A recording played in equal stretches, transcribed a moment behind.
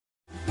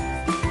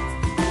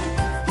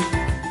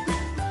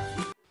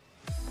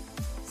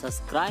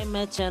Subscribe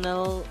my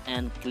channel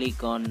and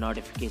click on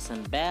notification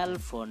bell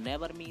for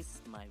never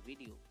miss my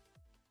video.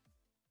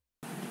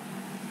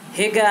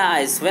 Hey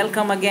guys,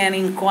 welcome again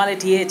in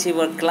Quality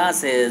Achiever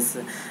classes.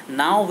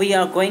 Now we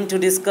are going to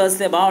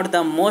discuss about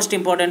the most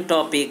important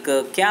topic,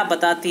 क्या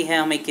बताती है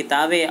हमें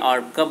किताबें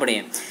और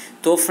खबरें।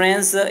 तो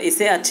friends,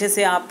 इसे अच्छे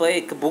से आप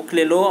एक बुक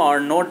ले लो और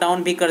नोट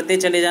डाउन भी करते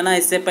चले जाना।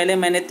 इससे पहले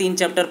मैंने 3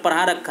 चैप्टर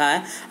पढ़ा रखा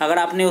है, अगर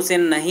आपने उसे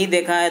नहीं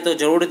देखा है तो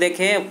ज़रूर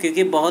देखें,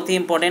 क्योंकि बहुत ही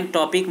इंपॉर्टेंट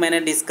टॉपिक मैंने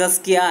डिस्कस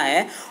किया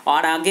है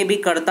और आगे भी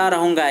करता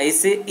रहूँगा।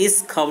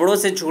 इस खबरों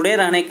से जुड़े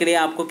रहने के लिए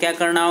आपको क्या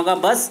करना होगा,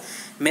 बस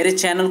मेरे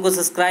चैनल को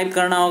सब्सक्राइब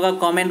करना होगा,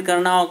 कमेंट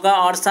करना होगा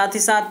और साथ ही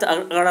साथ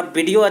अगर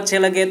वीडियो अच्छे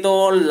लगे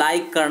तो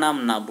लाइक करना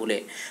ना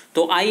भूलें।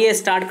 तो आइए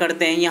स्टार्ट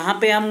करते हैं। यहाँ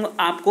पे हम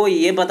आपको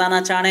ये बताना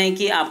चाह रहे हैं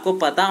कि आपको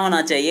पता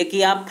होना चाहिए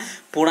कि आप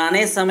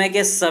पुराने समय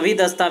के सभी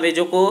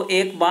दस्तावेजों को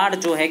एक बार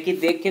जो है कि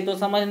देख के तो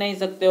समझ नहीं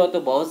सकते हो।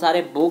 तो बहुत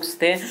सारे बुक्स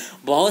थे,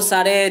 बहुत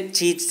सारे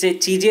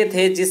चीज़ें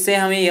थे जिससे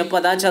हमें यह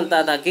पता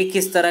चलता था कि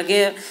किस तरह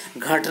के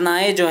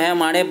घटनाएँ जो है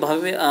हमारे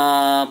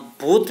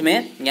भूत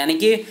में यानी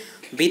कि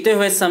बीते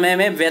हुए समय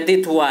में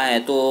व्यतीत हुआ है।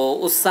 तो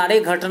उस सारे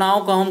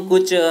घटनाओं को हम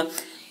कुछ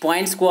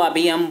पॉइंट्स को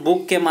अभी हम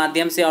बुक के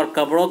माध्यम से और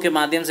खबरों के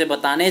माध्यम से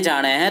बताने जा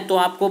रहे हैं। तो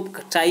आपको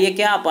चाहिए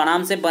क्या, आप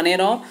आराम से बने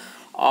रहो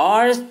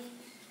और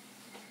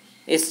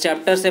इस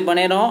चैप्टर से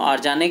बने रहो और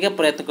जानने का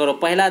प्रयत्न करो।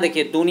 पहला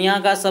देखिए, दुनिया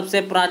का सबसे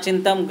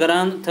प्राचीनतम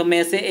ग्रंथ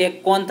में से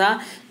एक कौन था,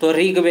 तो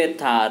ऋग्वेद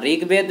था।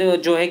 ऋग्वेद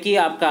जो है कि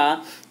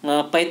आपका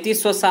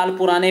 3500 साल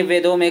पुराने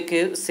वेदों में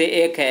से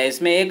एक है।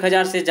 इसमें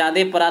 1000 से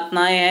ज़्यादा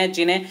प्रार्थनाएं हैं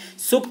जिन्हें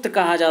सूक्त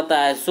कहा जाता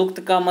है। सूक्त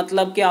का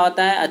मतलब क्या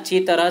होता है, अच्छी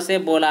तरह से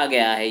बोला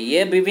गया है।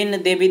 ये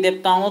विभिन्न देवी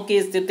देवताओं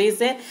की स्थिति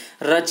से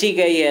रची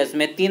गई है।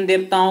 इसमें 3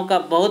 देवताओं का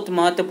बहुत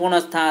महत्वपूर्ण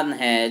स्थान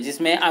है,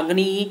 जिसमें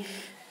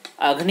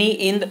अग्नि,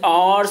 इंद्र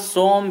और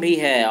सोम भी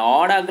है।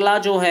 और अगला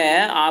जो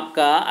है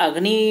आपका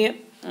अग्नि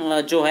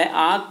जो है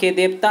आग के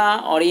देवता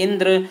और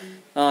इंद्र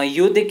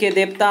युद्ध के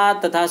देवता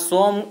तथा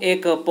सोम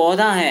एक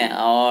पौधा है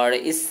और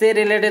इससे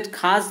रिलेटेड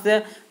खास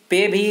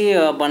पेय भी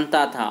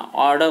बनता था।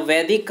 और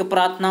वैदिक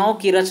प्रार्थनाओं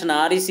की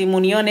रचना ऋषि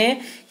मुनियों ने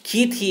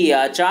की थी।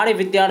 आचार्य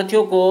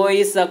विद्यार्थियों को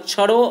इस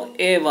अक्षरों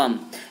एवं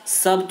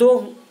शब्दों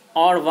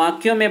और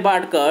वाक्यों में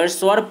बांटकर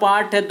स्वर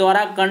पाठ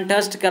द्वारा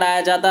कंठस्थ कराया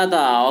जाता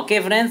था। ओके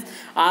फ्रेंड्स,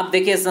 आप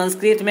देखिए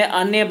संस्कृत में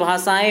अन्य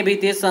भाषाएं भी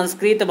थी।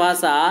 संस्कृत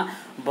भाषा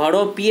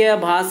भड़ोपीय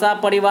भाषा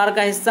परिवार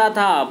का हिस्सा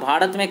था।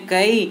 भारत में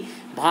कई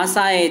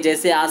भाषाएं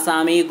जैसे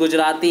आसामी,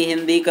 गुजराती,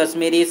 हिंदी,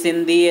 कश्मीरी,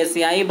 सिंधी,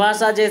 एशियाई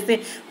भाषा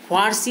जैसे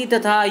फारसी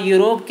तथा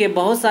यूरोप के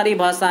बहुत सारी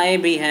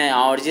भाषाएं भी हैं,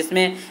 और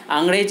जिसमें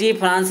अंग्रेजी,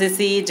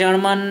 फ्रांसीसी,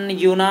 जर्मन,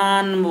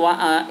 यूनान,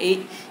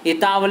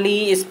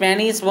 इतावली,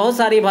 स्पेनिश बहुत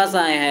सारी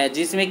भाषाएं हैं।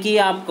 जिसमें कि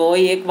आपको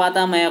एक बात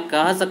मैं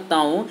कह सकता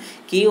हूं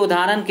कि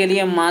उदाहरण के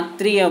लिए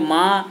मातृ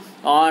माँ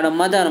और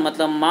मदर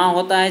मतलब माँ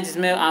होता है,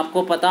 जिसमें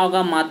आपको पता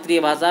होगा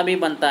मातृभाषा भी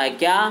बनता है।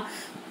 क्या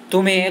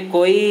तुम्हें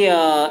कोई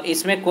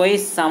इसमें कोई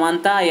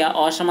समानता या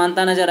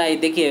असमानता नज़र आई?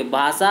 देखिए,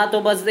 भाषा तो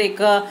बस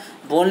एक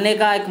बोलने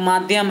का एक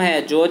माध्यम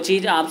है। जो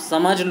चीज़ आप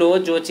समझ लो,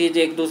 जो चीज़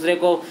एक दूसरे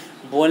को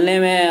बोलने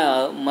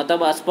में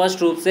मतलब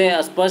स्पष्ट रूप से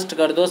स्पष्ट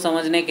कर दो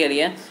समझने के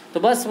लिए, तो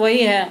बस वही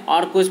है,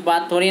 और कुछ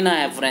बात थोड़ी ना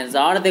है फ्रेंड्स।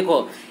 और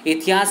देखो,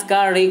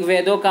 इतिहासकार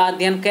ऋग्वेदों का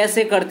अध्ययन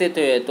कैसे करते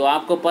थे, तो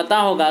आपको पता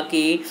होगा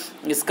कि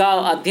इसका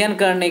अध्ययन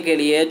करने के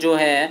लिए जो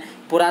है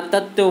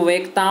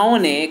पुरातत्ववेत्ताओं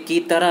ने की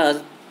तरह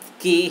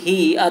कि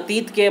ही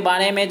अतीत के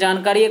बारे में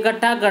जानकारी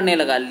इकट्ठा करने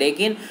लगा,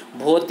 लेकिन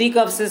भौतिक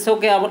अवशेषों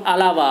के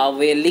अलावा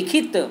वे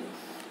लिखित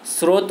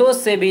स्रोतों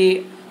से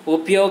भी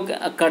उपयोग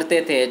करते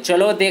थे।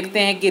 चलो देखते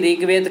हैं कि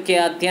ऋग्वेद के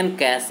अध्ययन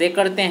कैसे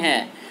करते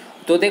हैं।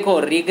 तो देखो,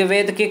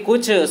 ऋग्वेद के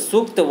कुछ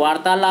सूक्त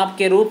वार्तालाप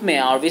के रूप में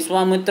और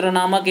विश्वामित्र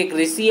नामक एक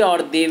ऋषि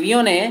और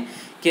देवियों ने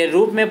के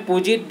रूप में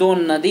पूजित 2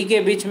 नदी के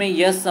बीच में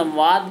यह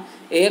संवाद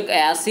एक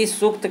ऐसी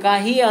सूक्त का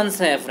ही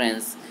अंश है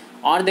फ्रेंड्स।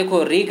 और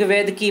देखो,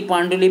 ऋग्वेद की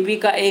पांडुलिपि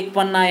का एक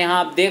पन्ना यहाँ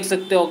आप देख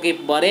सकते हो कि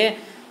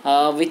बड़े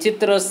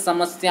विचित्र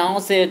समस्याओं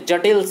से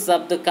जटिल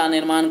शब्द का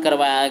निर्माण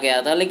करवाया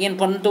गया था, लेकिन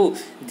परंतु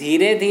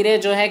धीरे धीरे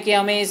जो है कि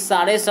हमें इस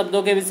सारे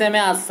शब्दों के विषय में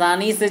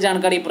आसानी से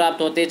जानकारी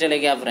प्राप्त होते चले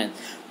गया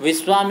फ्रेंड्स।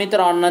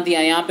 विश्वामित्र और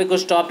नदियाँ, यहाँ पे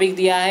कुछ टॉपिक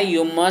दिया है,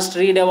 you must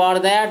read about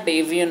that.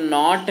 If you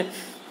not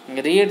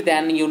read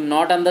then you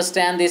not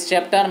understand this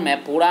chapter. मैं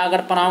पूरा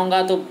अगर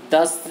पढ़ाऊँगा तो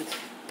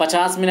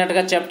 50 मिनट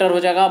का चैप्टर हो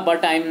जाएगा,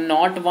 but I am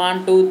not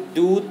want to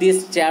do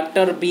this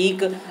chapter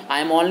big.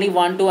 I am only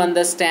want to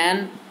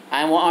understand,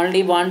 I am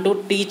only want to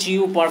teach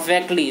you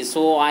perfectly,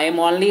 so I am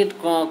only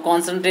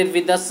concentrate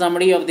with the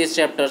summary of this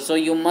chapter, so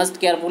you must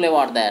careful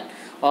about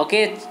that.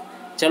 Okay,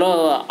 चलो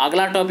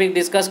अगला topic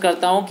discuss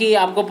करता हूँ कि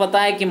आपको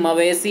पता है कि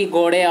मवेशी,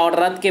 घोड़े और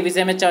रथ के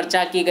विषय में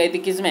चर्चा की गई थी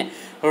किसमें,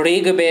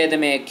 ऋग्वेद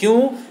में। क्यों?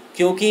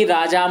 क्योंकि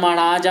राजा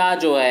महाराजा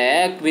जो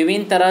है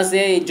विभिन्न तरह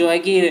से जो है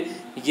कि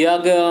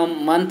यज्ञ,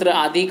 मंत्र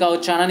आदि का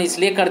उच्चारण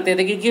इसलिए करते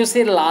थे क्योंकि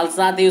उसे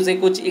लालसा थी, उसे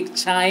कुछ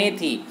इच्छाएं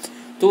थी,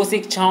 तो उस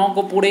इच्छाओं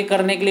को पूरे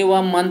करने के लिए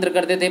वह मंत्र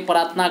करते थे,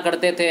 प्रार्थना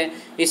करते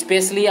थे।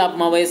 स्पेशली आप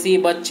मवेशी,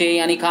 बच्चे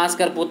यानी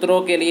खासकर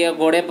पुत्रों के लिए,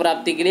 घोड़े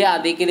प्राप्ति के लिए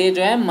आदि के लिए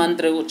जो है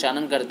मंत्र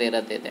उच्चारण करते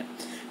रहते थे।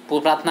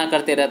 प्रार्थना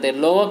करते रहते।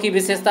 लोगों की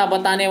विशेषता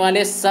बताने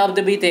वाले शब्द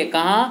भी थे,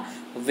 कहाँ?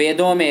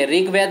 वेदों में।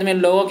 ऋग्वेद में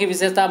लोगों की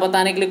विशेषता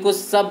बताने के लिए कुछ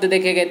शब्द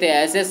देखे गए थे।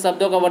 ऐसे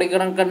शब्दों का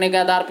वर्गीकरण करने के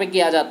आधार पर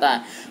किया जाता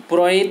है।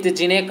 पुरोहित,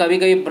 जिन्हें कभी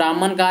कभी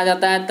ब्राह्मण कहा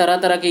जाता है, तरह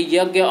तरह के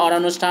यज्ञ और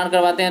अनुष्ठान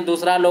करवाते हैं।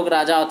 दूसरा लोग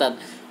राजा होता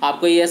है।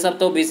 आपको ये सब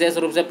तो विशेष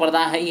रूप से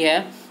पता ही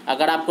है।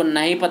 अगर आपको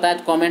नहीं पता है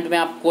तो कमेंट में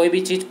आप कोई भी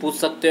चीज़ पूछ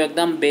सकते हो,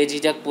 एकदम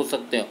बेझिझक पूछ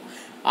सकते हो।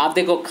 आप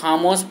देखो,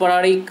 खामोश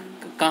पहाड़ी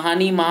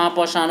कहानी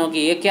महापाषाणों की,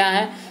 ये क्या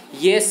है?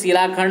 ये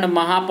शिलाखंड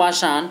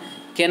महापाषाण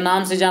के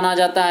नाम से जाना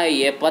जाता है।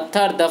 ये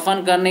पत्थर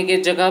दफन करने की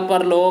जगह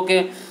पर लोगों के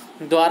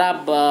द्वारा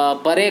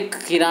बड़े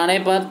किराने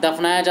पर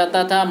दफनाया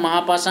जाता था।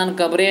 महापाषाण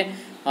कब्रें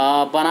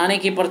बनाने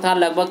की प्रथा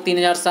लगभग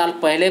 3000 साल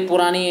पहले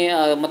पुरानी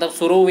मतलब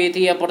शुरू हुई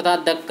थी। यह प्रथा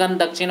दक्कन,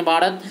 दक्षिण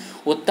भारत,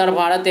 उत्तर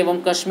भारत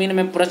एवं कश्मीर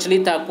में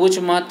प्रचलित था। कुछ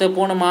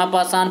महत्वपूर्ण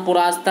महापाषाण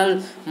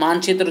पुरास्थल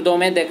मानचित्र 2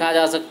 में देखा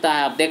जा सकता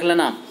है, आप देख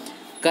लेना।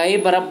 कई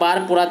बार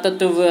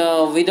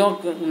पुरातत्वविदों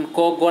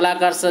को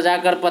गोलाकार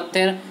सजाकर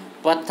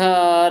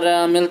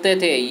पत्थर मिलते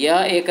थे।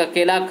 यह एक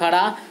अकेला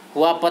खड़ा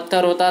हुआ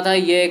पत्थर होता था।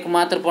 यह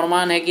एकमात्र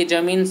प्रमाण है कि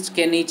जमीन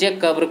के नीचे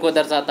कब्र को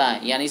दर्शाता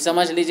है। यानी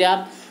समझ लीजिए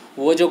आप,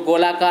 वो जो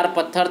गोलाकार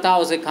पत्थर था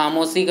उसे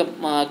खामोशी का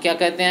क्या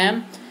कहते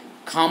हैं?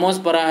 खामोश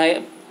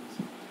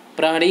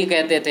प्रहरी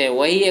कहते थे।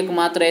 वही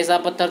एकमात्र ऐसा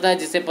पत्थर था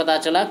जिससे पता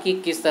चला कि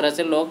किस तरह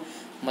से लोग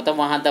मतलब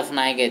वहाँ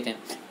दफनाए गए थे।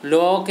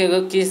 लोगों के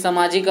की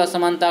सामाजिक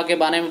असमानता के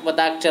बारे में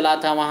पता चला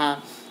था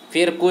वहाँ।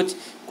 फिर कुछ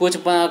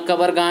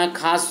कब्रगाहें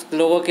खास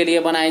लोगों के लिए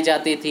बनाई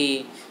जाती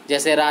थी,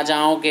 जैसे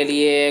राजाओं के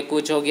लिए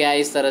कुछ हो गया,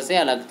 इस तरह से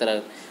अलग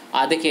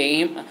तरह।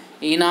 देखिए,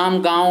 इनाम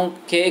गांव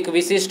के एक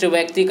विशिष्ट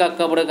व्यक्ति का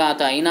कब्रगाह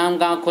था। इनाम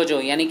गांव खोजो,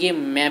 यानी कि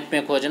मैप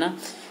में खोजना।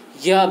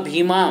 यह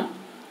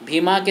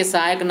भीमा के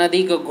सहायक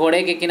नदी के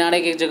घोड़े के किनारे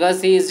की जगह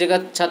से, इस जगह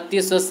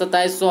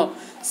 3600-2700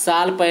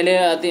 साल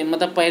पहले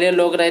मतलब पहले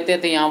लोग रहते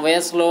थे। यहाँ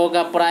वयस्क लोगों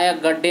का प्रायः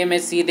गड्ढे में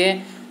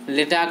सीधे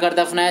लिटाकर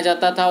दफनाया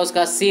जाता था।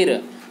 उसका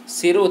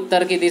सिर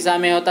उत्तर की दिशा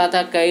में होता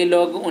था। कई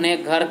लोग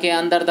उन्हें घर के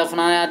अंदर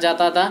दफनाया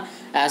जाता था।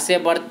 ऐसे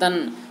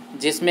बर्तन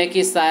जिसमें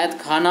कि शायद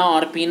खाना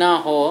और पीना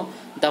हो,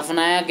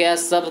 दफनाया गया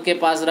सब के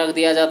पास रख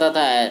दिया जाता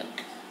था।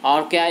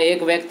 और क्या,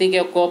 एक व्यक्ति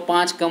को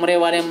 5 कमरे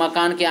वाले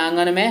मकान के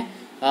आंगन में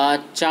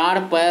 4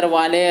 पैर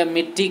वाले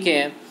मिट्टी के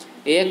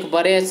एक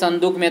बड़े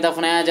संदूक में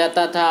दफनाया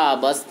जाता था।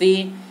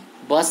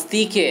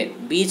 बस्ती के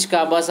बीच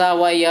का बसा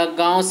हुआ यह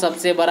गांव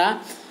सबसे बड़ा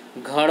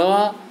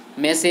घरों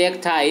में से एक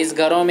था। इस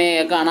घरों में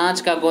एक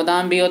अनाज का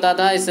गोदाम भी होता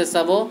था। इससे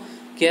सबों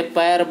के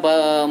पैर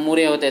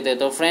मुड़े होते थे।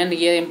 तो फ्रेंड,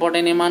 ये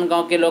इम्पोर्टेंट ईमान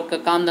गांव के लोग का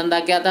काम धंधा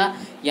क्या था?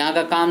 यहाँ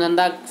का काम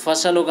धंधा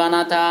फसल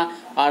उगाना था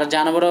और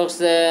जानवरों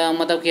से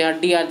मतलब कि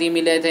हड्डी आदि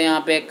मिले थे।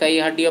 यहाँ पे कई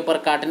हड्डियों पर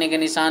काटने के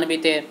निशान भी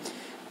थे।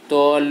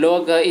 तो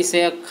लोग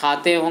इसे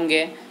खाते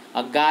होंगे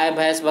और गाय,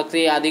 भैंस,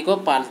 बकरी आदि को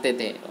पालते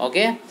थे।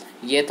 ओके,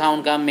 ये था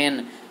उनका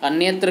मेन।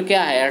 अन्यत्र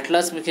क्या है?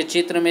 एटलस के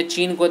चित्र में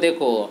चीन को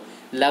देखो।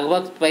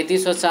 लगभग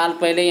 3500 साल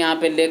पहले यहाँ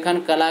पे लेखन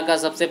कला का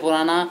सबसे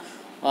पुराना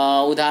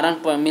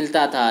उदाहरण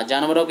मिलता था।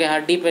 जानवरों के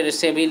हड्डी पर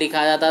से भी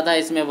लिखा जाता था।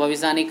 इसमें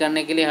भविष्यवाणी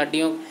करने के लिए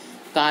हड्डियों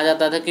कहा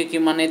जाता था, क्योंकि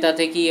मान्यता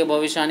थी कि ये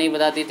भविष्यवाणी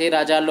बताती थी।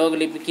 राजा लोग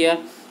लिपिकीय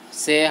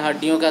से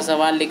हड्डियों का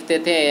सवाल लिखते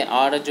थे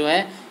और जो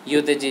है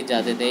युद्ध जीत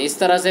जाते थे। इस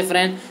तरह से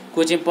फ्रेंड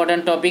कुछ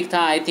इंपॉर्टेंट टॉपिक था।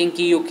 I think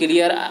you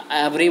clear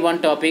every one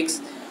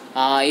topics.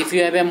 If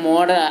you have a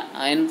more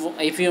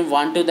if you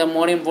want to the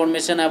more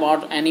information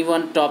about any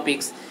one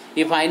topics,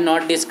 if I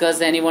not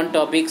discuss any one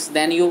topics,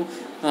 then you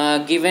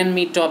given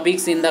me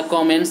topics in the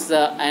comments,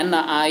 and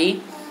I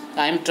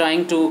am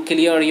trying to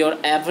clear your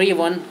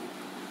everyone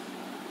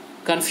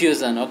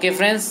confusion. Okay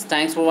friends,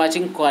 thanks for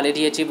watching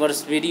Quality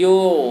Achievers video.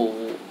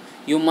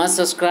 You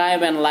must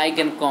subscribe and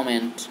like and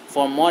comment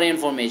for more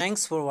information.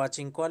 Thanks for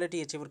watching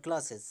Quality Achiever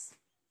classes.